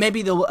 and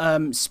maybe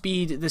they'll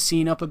speed the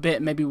scene up a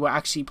bit. Maybe we're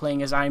actually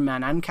playing as Iron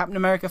Man and Captain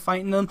America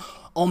fighting them,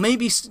 or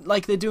maybe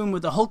like they're doing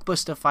with the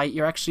Hulkbuster fight,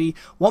 you're actually,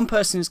 one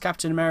person is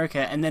Captain America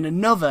and then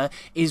another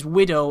is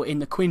Widow in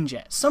the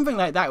Quinjet. Something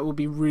like that would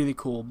be really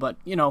cool, but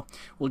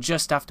we'll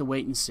just have to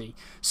wait and see.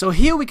 So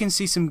here we can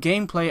see some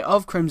gameplay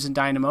of Crimson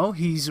Dynamo.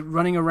 He's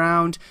running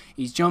around,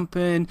 he's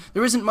jumping.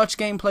 There isn't much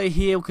gameplay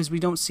here because we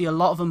don't see a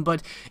lot of them,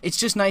 but it's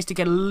just nice to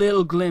get a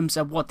little glimpse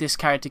of what this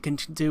character can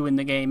do in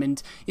the game.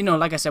 And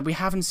like I said, we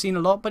haven't seen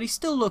a lot, but he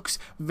still looks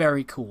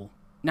very cool.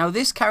 Now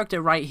this character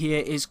right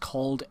here is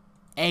called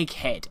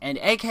Egghead. And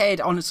Egghead,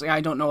 honestly,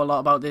 I don't know a lot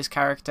about this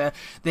character.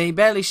 They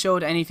barely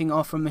showed anything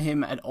off from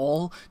him at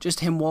all, just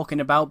him walking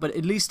about, but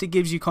at least it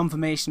gives you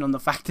confirmation on the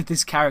fact that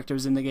this character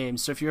is in the game.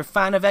 So if you're a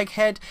fan of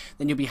Egghead,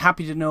 then you'll be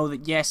happy to know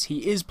that yes,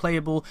 he is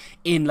playable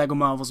in LEGO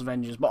Marvel's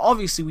Avengers. But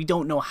obviously we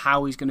don't know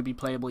how he's going to be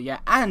playable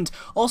yet, and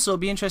also it'll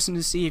be interesting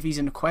to see if he's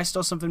in a quest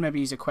or something. Maybe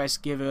he's a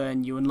quest giver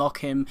and you unlock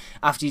him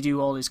after you do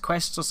all his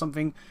quests or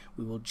something.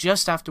 We will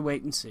just have to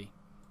wait and see.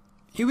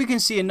 Here we can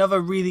see another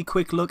really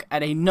quick look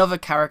at another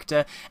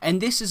character, and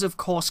this is of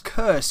course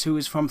Curse, who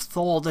is from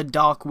Thor: The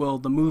Dark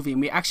World, the movie, and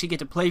we actually get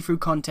to play through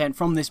content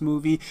from this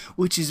movie,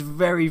 which is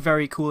very,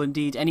 very cool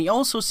indeed. And he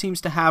also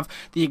seems to have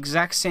the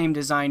exact same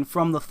design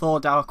from the Thor: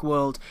 Dark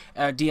World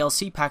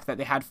DLC pack that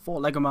they had for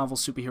LEGO Marvel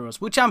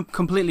Superheroes, which I'm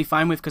completely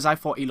fine with because I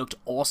thought he looked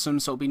awesome,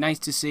 so it'll be nice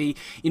to see,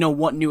 you know,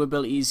 what new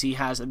abilities he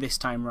has this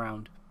time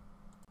around.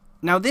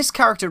 Now this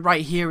character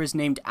right here is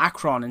named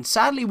Akron, and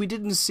sadly we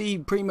didn't see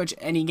pretty much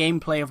any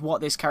gameplay of what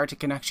this character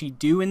can actually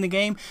do in the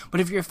game, but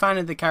if you're a fan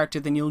of the character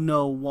then you'll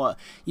know what,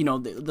 you know,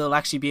 they'll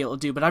actually be able to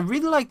do. But I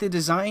really like the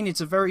design.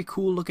 It's a very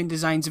cool looking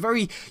design. It's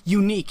very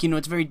unique, you know,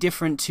 it's very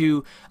different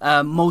to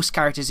most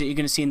characters that you're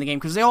going to see in the game,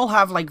 because they all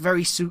have like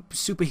very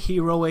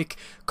superheroic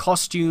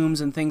costumes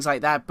and things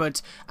like that,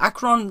 but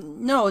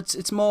Akron, no,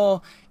 it's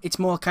more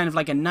kind of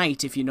like a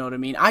knight, if you know what I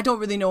mean. I don't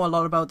really know a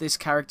lot about this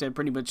character,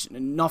 pretty much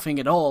nothing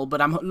at all,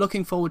 but I'm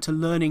looking forward to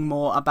learning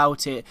more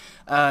about it,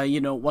 you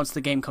know, once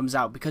the game comes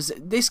out, because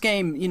this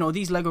game, you know,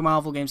 these LEGO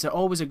Marvel games, they're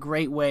always a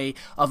great way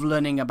of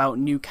learning about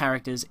new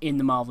characters in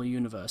the Marvel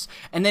Universe.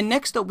 And then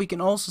next up, we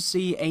can also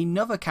see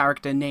another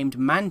character named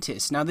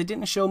Mantis. Now, they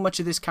didn't show much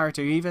of this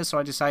character either, so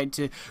I decided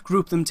to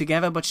group them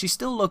together, but she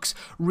still looks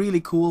really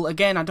cool.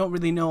 Again, I don't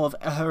really know of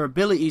her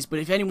abilities, but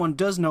if anyone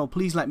does know,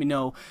 please let me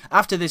know.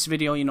 After this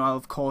video, you know, I'll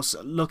of course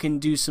look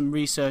and do some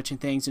research and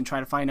things and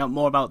try to find out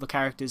more about the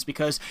characters,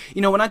 because,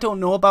 you know, when I don't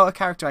know about a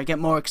character, I get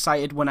more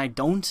excited when I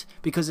don't,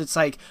 because it's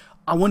like,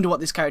 I wonder what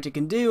this character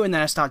can do, and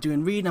then I start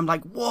doing reading, I'm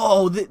like,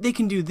 whoa, they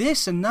can do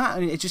this and that,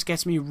 and it just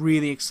gets me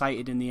really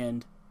excited in the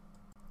end.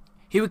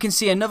 Here we can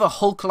see another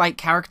Hulk-like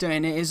character,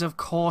 and it is of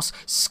course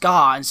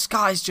Scar, and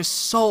Scar is just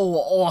so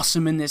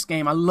awesome in this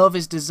game. I love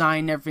his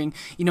design and everything.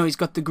 You know, he's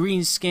got the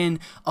green skin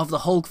of the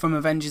Hulk from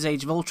Avengers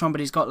Age of Ultron, but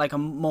he's got like a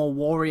more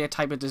warrior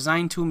type of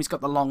design to him. He's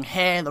got the long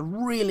hair, the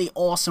really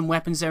awesome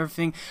weapons,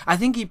 everything. I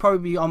think he'd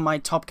probably be on my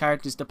top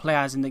characters to play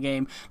as in the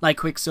game, like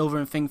Quicksilver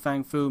and Fin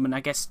Fang Foom, and I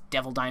guess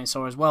Devil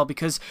Dinosaur as well,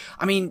 because,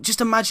 I mean, just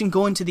imagine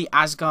going to the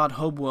Asgard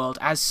hub world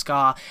as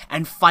Scar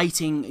and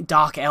fighting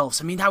Dark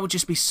Elves. I mean, that would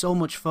just be so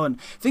much fun.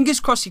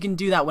 Fingers crossed you can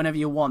do that whenever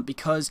you want,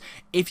 because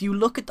if you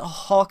look at the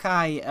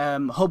Hawkeye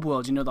hub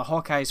world, you know, the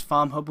Hawkeye's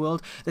farm hub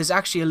world, there's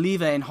actually a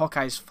lever in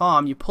Hawkeye's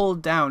farm. You pull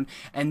it down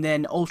and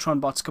then Ultron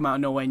bots come out of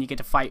nowhere and you get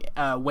to fight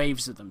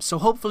waves of them. So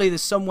hopefully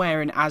there's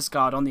somewhere in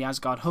Asgard, on the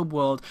Asgard hub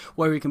world,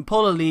 where you can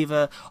pull a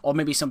lever, or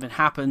maybe something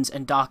happens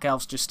and Dark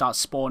Elves just start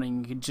spawning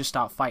and you can just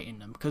start fighting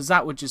them, because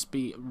that would just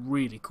be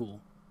really cool.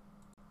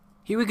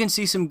 Here we can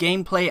see some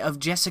gameplay of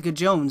Jessica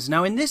Jones.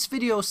 Now in this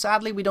video,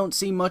 sadly, we don't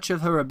see much of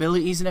her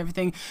abilities and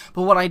everything,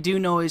 but what I do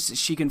know is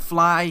she can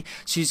fly,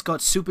 she's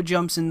got super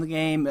jumps in the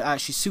game,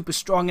 she's super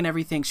strong and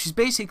everything. She's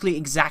basically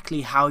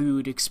exactly how you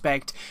would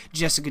expect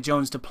Jessica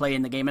Jones to play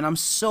in the game, and I'm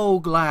so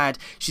glad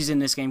she's in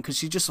this game because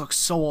she just looks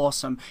so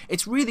awesome.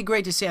 It's really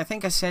great to see. I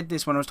think I said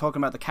this when I was talking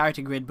about the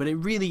character grid, but it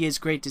really is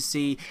great to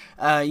see,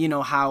 you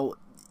know, how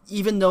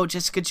even though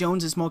Jessica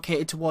Jones is more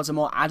catered towards a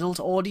more adult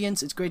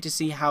audience, it's great to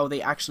see how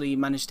they actually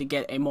managed to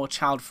get a more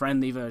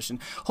child-friendly version.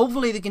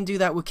 Hopefully they can do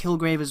that with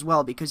Kilgrave as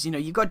well, because, you know,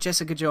 you've got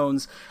Jessica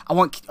Jones, I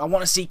want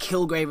to see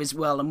Kilgrave as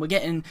well, and we're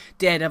getting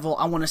Daredevil,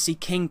 I want to see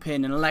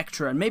Kingpin and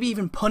Elektra, and maybe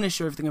even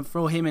Punisher if they can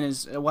throw him in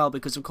as well,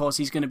 because of course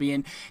he's going to be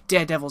in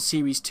Daredevil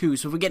Series 2.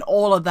 So if we get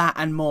all of that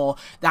and more,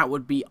 that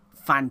would be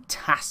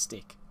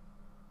fantastic.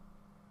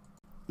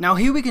 Now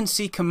here we can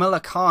see Kamala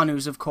Khan,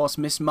 who's of course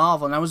Miss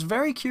Marvel, and I was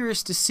very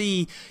curious to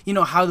see, you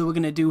know, how they were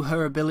going to do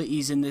her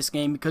abilities in this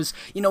game, because,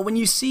 you know, when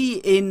you see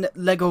in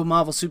LEGO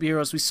Marvel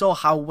Superheroes, we saw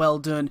how well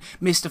done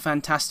Mr.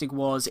 Fantastic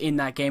was in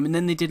that game, and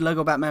then they did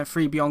LEGO Batman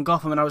 3 Beyond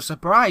Gotham, and I was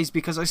surprised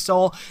because I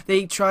saw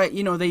they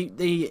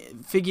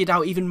figured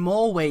out even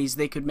more ways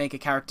they could make a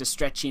character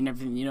stretchy and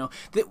everything, you know.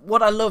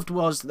 What I loved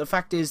was, the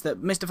fact is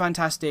that Mr.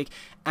 Fantastic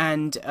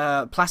and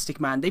Plastic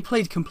Man, they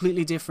played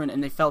completely different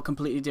and they felt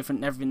completely different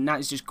and everything, and that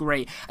is just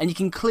great. And you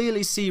can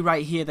clearly see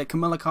right here that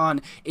Kamala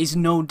Khan is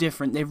no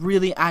different. They've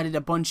really added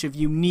a bunch of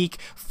unique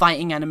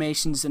fighting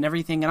animations and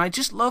everything, and I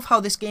just love how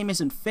this game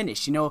isn't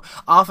finished. You know,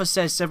 Arthur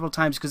says several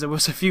times, because there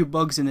was a few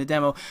bugs in the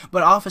demo,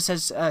 but Arthur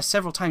says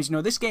several times, you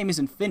know, this game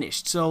isn't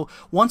finished. So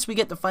once we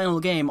get the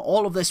final game,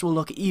 all of this will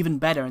look even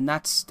better, and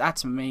that's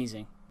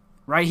amazing.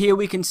 Right here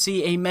we can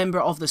see a member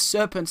of the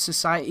Serpent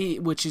Society,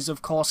 which is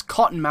of course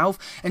Cottonmouth,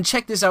 and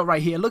check this out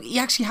right here. Look, he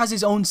actually has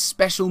his own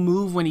special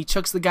move when he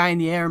chucks the guy in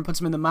the air and puts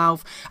him in the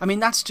mouth. I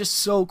mean, that's just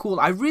so cool.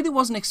 I really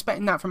wasn't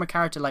expecting that from a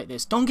character like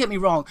this. Don't get me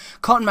wrong,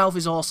 Cottonmouth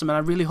is awesome, and I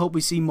really hope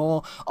we see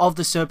more of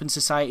the Serpent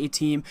Society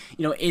team,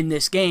 you know, in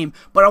this game,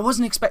 but I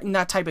wasn't expecting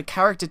that type of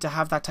character to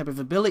have that type of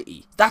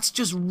ability. That's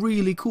just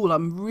really cool.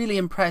 I'm really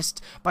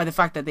impressed by the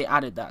fact that they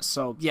added that.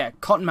 So yeah,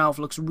 Cottonmouth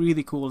looks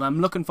really cool, and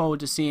I'm looking forward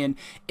to seeing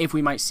if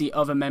we might see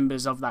other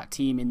members of that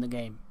team in the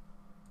game.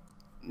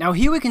 Now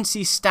here we can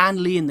see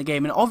Stan Lee in the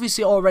game, and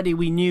obviously already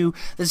we knew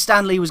that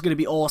Stan Lee was going to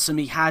be awesome.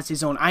 He has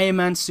his own Iron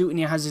Man suit and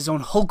he has his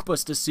own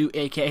Hulkbuster suit,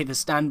 aka the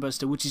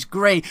Stanbuster, which is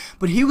great.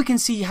 But here we can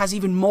see he has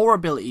even more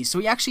abilities. So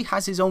he actually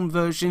has his own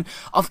version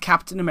of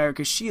Captain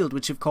America's shield,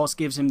 which of course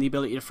gives him the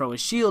ability to throw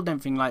his shield and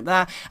everything like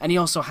that. And he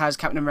also has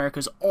Captain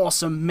America's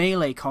awesome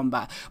melee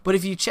combat. But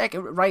if you check it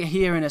right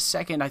here in a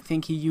second, I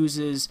think he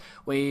uses,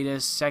 wait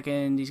a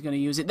second, he's going to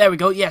use it. There we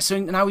go. Yeah, so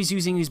now he's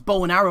using his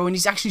bow and arrow and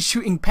he's actually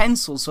shooting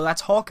pencils. So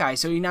that's Hawkeye.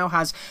 So he now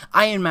has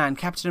Iron Man,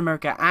 Captain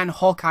America, and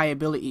Hawkeye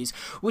abilities,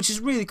 which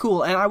is really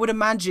cool. And I would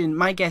imagine,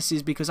 my guess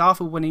is because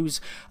Arthur, when he was,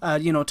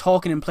 you know,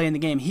 talking and playing the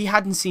game, he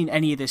hadn't seen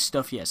any of this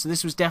stuff yet. So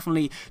this was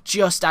definitely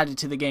just added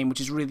to the game,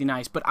 which is really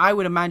nice. But I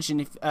would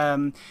imagine if,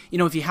 you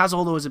know, if he has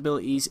all those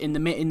abilities in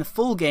the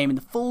full game, in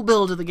the full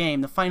build of the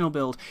game, the final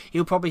build,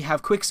 he'll probably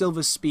have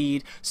Quicksilver's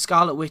speed,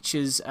 Scarlet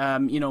Witch's,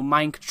 you know,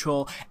 mind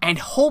control, and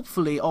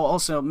hopefully, or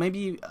also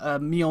maybe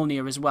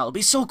Mjolnir as well. It'd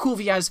be so cool if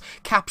he has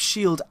Cap's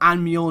shield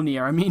and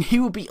Mjolnir. I mean,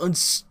 he would be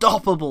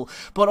unstoppable.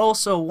 But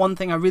also, one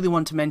thing I really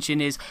want to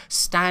mention is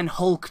Stan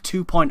Hulk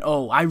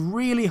 2.0. I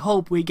really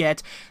hope we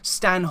get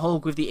Stan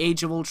Hulk with the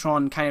Age of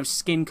Ultron kind of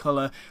skin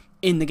color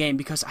in the game,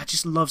 because I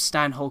just love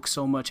Stan Hulk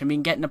so much. I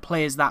mean, getting to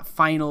play as that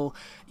final,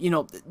 you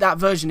know, that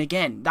version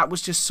again, that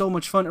was just so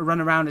much fun to run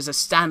around as a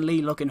Stan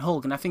Lee looking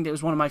Hulk, and I think that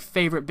was one of my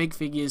favorite big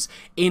figures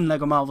in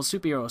LEGO Marvel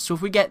Superheroes. So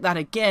if we get that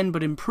again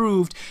but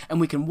improved,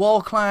 and we can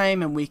wall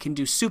climb and we can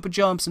do super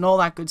jumps and all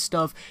that good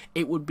stuff,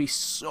 it would be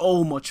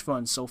so much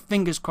fun. So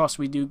fingers crossed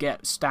we do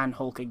get Stan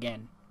Hulk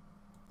again.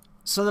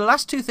 So the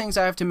last two things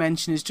I have to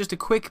mention is just a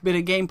quick bit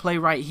of gameplay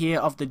right here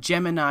of the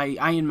Gemini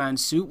Iron Man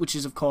suit, which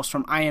is of course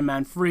from Iron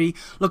Man 3,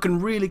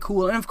 looking really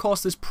cool. And of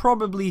course there's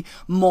probably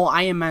more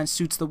Iron Man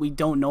suits that we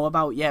don't know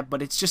about yet,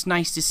 but it's just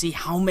nice to see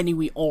how many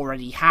we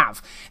already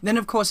have. Then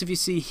of course if you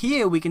see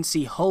here, we can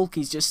see Hulk,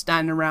 he's just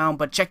standing around,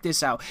 but check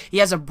this out. He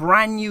has a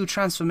brand new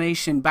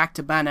transformation back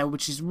to Banner,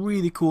 which is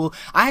really cool.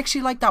 I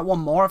actually like that one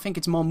more, I think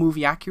it's more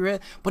movie accurate,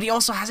 but he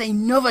also has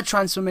another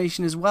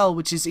transformation as well,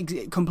 which is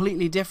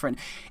completely different.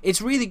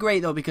 It's really great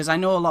though, because I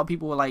know a lot of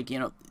people were like, you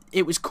know,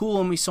 it was cool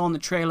when we saw in the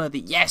trailer that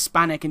yes,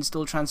 Banner can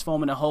still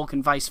transform into Hulk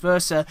and vice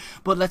versa,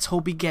 but let's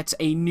hope he gets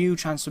a new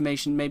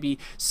transformation, maybe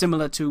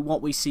similar to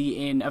what we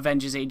see in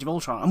Avengers Age of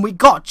Ultron. And we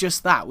got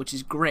just that, which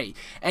is great.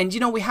 And you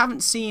know, we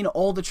haven't seen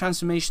all the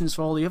transformations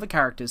for all the other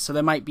characters, so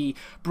there might be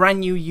brand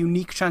new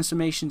unique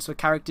transformations for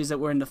characters that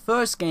were in the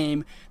first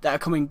game that are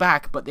coming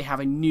back, but they have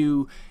a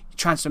new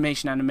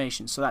transformation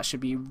animation, so that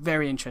should be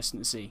very interesting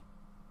to see.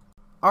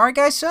 Alright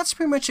guys, so that's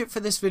pretty much it for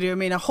this video. I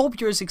mean, I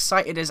hope you're as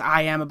excited as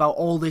I am about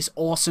all this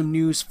awesome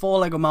news for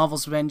LEGO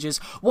Marvel's Avengers.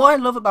 What I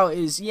love about it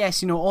is,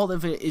 yes, you know, all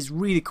of it is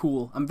really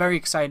cool. I'm very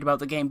excited about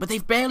the game, but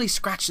they've barely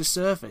scratched the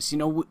surface. You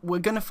know, we're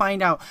going to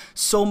find out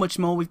so much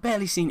more. We've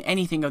barely seen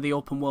anything of the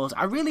open world.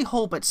 I really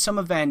hope at some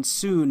event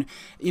soon,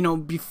 you know,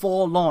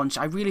 before launch,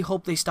 I really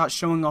hope they start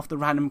showing off the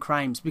random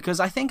crimes,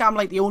 because I think I'm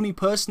like the only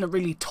person that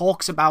really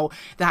talks about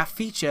that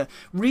feature.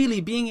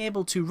 Really being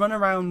able to run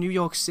around New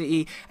York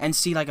City and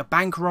see like a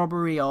bank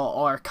robbery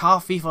or a car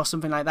thief or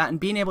something like that, and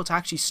being able to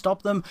actually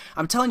stop them,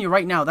 I'm telling you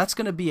right now, that's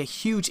going to be a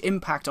huge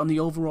impact on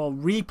the overall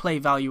replay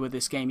value of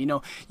this game. You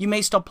know, you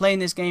may stop playing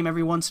this game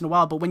every once in a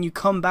while, but when you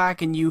come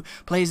back and you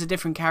play as a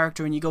different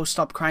character and you go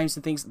stop crimes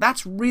and things,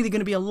 that's really going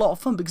to be a lot of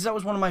fun, because that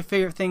was one of my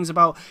favorite things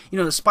about, you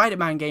know, the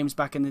Spider-Man games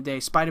back in the day.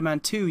 Spider-Man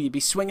 2, you'd be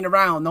swinging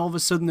around and all of a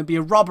sudden there'd be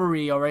a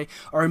robbery or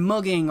a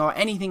mugging or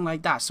anything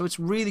like that. So it's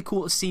really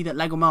cool to see that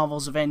LEGO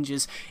Marvel's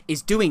Avengers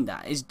is doing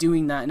that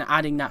and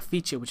adding that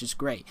feature, which is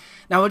great.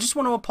 Now I just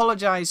want to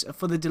apologize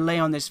for the delay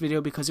on this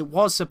video, because it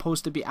was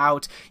supposed to be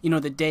out, you know,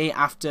 the day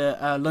after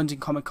London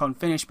Comic Con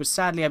finished, but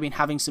sadly I've been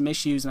having some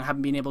issues and I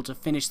haven't been able to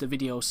finish the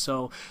video,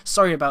 so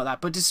sorry about that.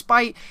 But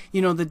despite,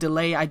 you know, the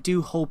delay, I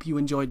do hope you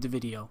enjoyed the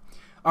video.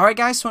 Alright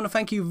guys, so I want to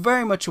thank you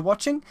very much for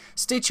watching.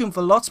 Stay tuned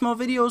for lots more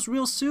videos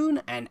real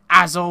soon, and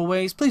as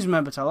always, please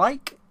remember to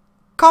like,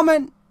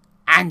 comment,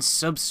 and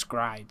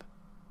subscribe.